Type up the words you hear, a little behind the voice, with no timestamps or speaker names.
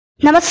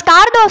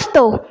નમસ્કાર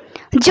દોસ્તો,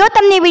 જો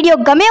તમને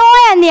વિડીયો ગમ્યો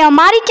હોય અને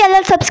અમારી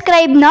ચેનલ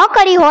સબસ્ક્રાઇબ ન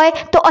કરી હોય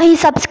તો અહીં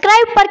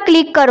સબસ્ક્રાઇબ પર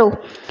ક્લિક કરો.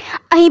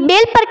 અહીં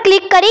બેલ પર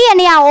ક્લિક કરી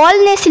અને આ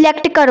ઓલને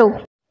સિલેક્ટ કરો.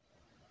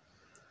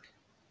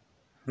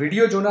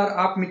 વિડીયો જોનાર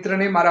આપ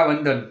મિત્રને મારા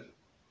વંદન.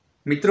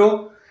 મિત્રો,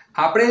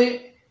 આપણે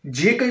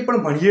જે કંઈ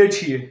પણ ભણીએ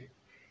છીએ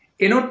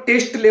એનો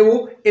ટેસ્ટ લેવો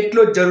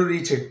એટલો જ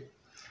જરૂરી છે.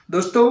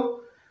 દોસ્તો,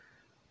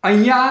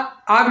 અહીંયા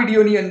આ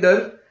વિડીયોની અંદર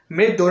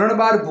મેં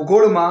ધોરણ 12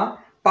 ભૂગોળમાં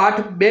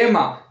પાઠ 2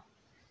 માં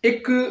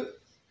એક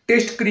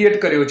ટેસ્ટ ક્રિએટ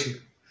કર્યો છે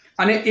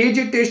અને એ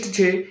જે ટેસ્ટ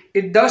છે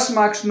એ 10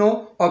 માર્ક્સનો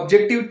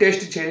ઓબ્જેક્ટિવ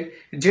ટેસ્ટ છે,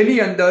 જેની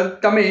અંદર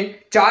તમે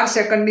 4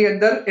 સેકન્ડની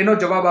અંદર એનો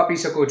જવાબ આપી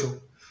શકો છો.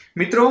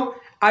 મિત્રો,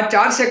 આ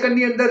 4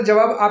 સેકન્ડની અંદર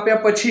જવાબ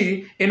આપ્યા પછી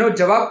એનો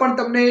જવાબ પણ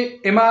તમને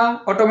એમાં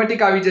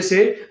ઓટોમેટિક આવી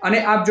જશે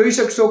અને આપ જોઈ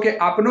શકશો કે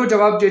આપનો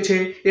જવાબ જે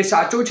છે એ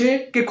સાચો છે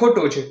કે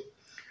ખોટો છે.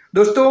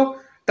 દોસ્તો,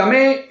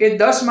 તમે એ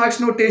 10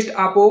 માર્ક્સનો ટેસ્ટ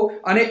આપો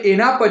અને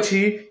એના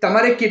પછી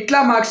તમારે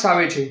કેટલા માર્ક્સ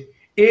આવે છે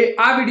એ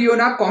આ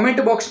વિડીયોના કોમેન્ટ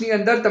બોક્સની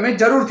અંદર તમે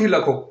જરૂરથી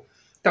લખો.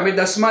 તમે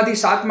 10માંથી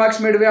 7 માર્ક્સ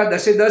મેળવ્યા,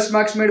 10એ 10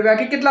 માર્ક્સ મેળવ્યા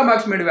કે કેટલા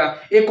માર્ક્સ મેળવ્યા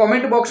એ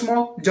કોમેન્ટ બોક્સમાં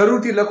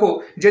જરૂરથી લખો,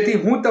 જેથી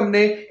હું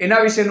તમને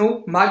એના વિશેનું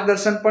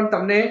માર્ગદર્શન પણ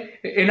તમને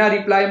એના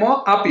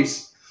રિપ્લાયમાં આપીશ.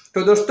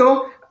 તો દોસ્તો,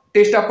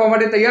 ટેસ્ટ આપવા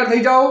માટે તૈયાર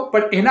થઈ જાઓ.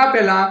 પણ એના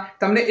પહેલાં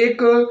તમને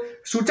એક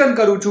સૂચન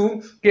કરું છું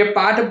કે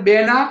પાઠ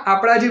 2ના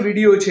આપણા જે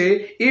વિડીયો છે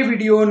એ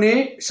વિડીયોને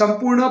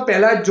સંપૂર્ણ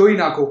પહેલાં જોઈ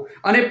નાખો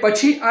અને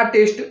પછી આ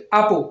ટેસ્ટ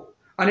આપો.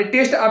 અને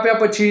ટેસ્ટ આપ્યા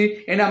પછી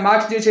એના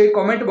માર્ક્સ જે છે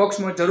કોમેન્ટ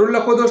બોક્સમાં જરૂર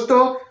લખો. દોસ્તો,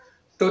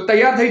 તો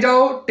તૈયાર થઈ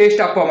જાઓ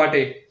ટેસ્ટ આપવા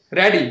માટે.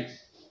 રેડી?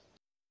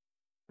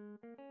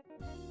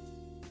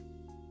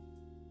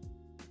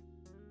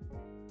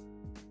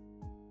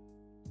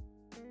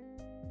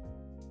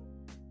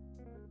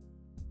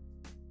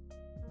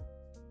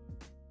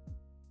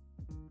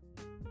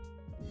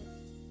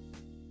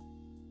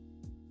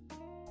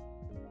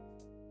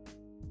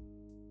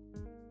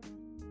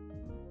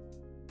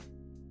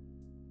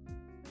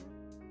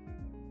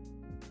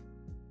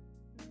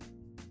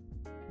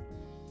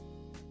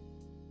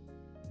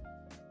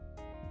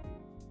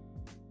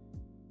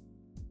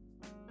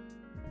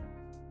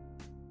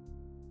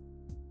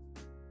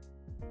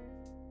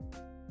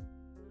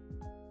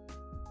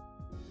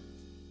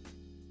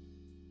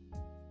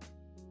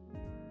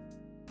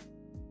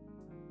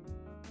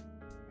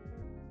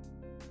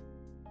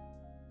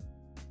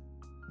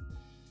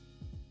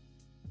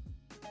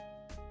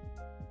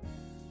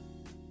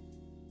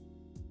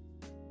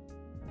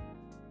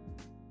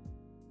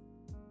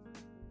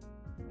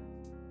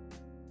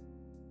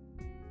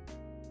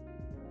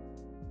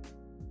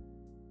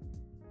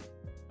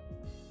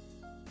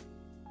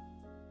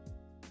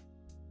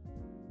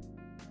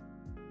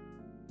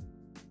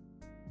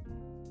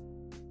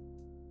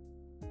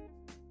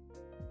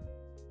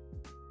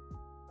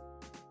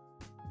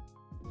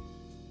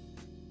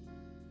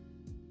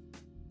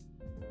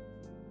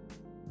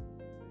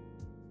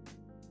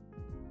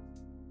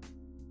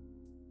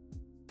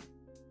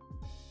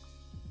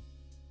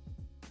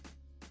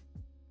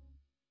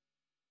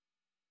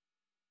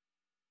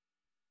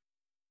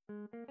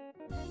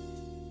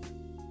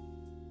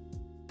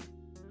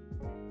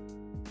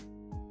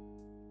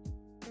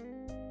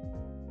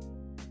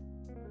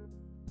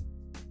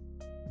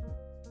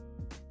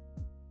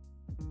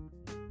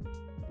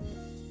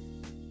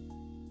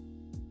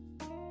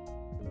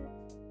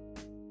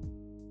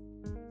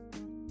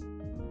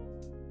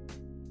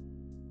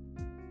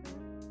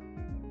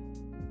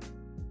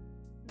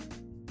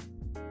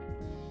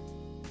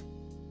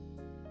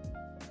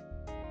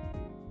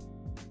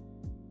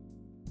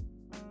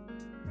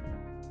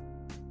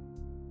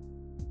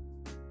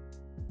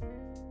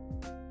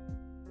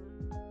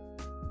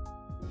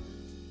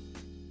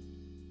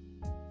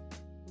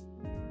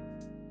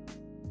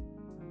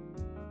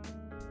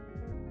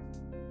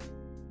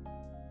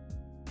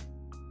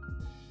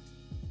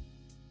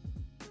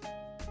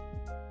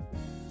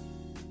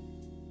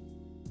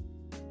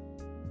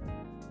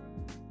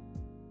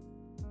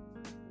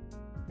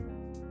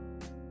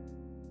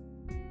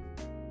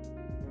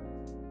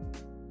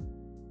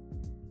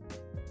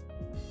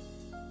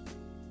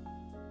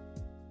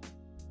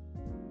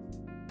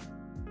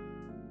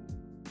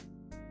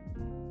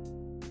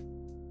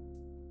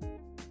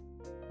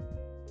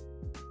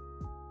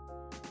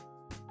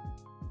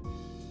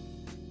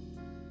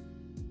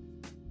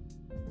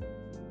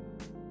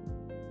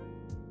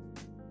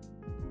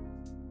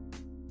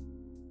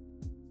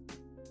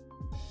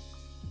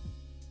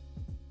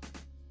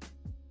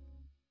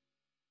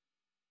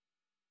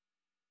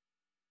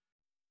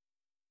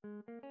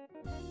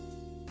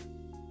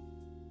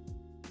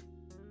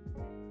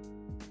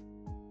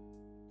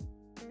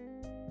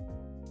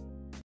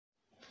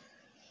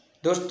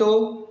 દોસ્તો,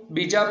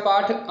 બીજા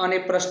પાઠ અને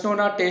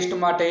પ્રશ્નોના ટેસ્ટ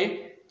માટે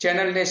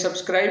ચેનલને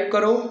સબસ્ક્રાઇબ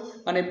કરો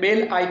અને બેલ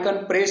આઇકન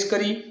પ્રેસ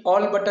કરી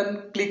ઓલ બટન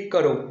ક્લિક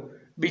કરો.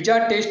 બીજા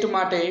ટેસ્ટ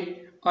માટે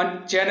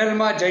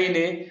ચેનલમાં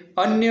જઈને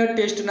અન્ય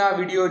ટેસ્ટના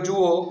વિડીયો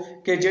જુઓ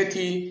કે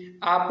જેથી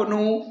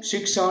આપનું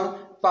શિક્ષણ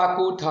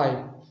પાકું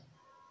થાય.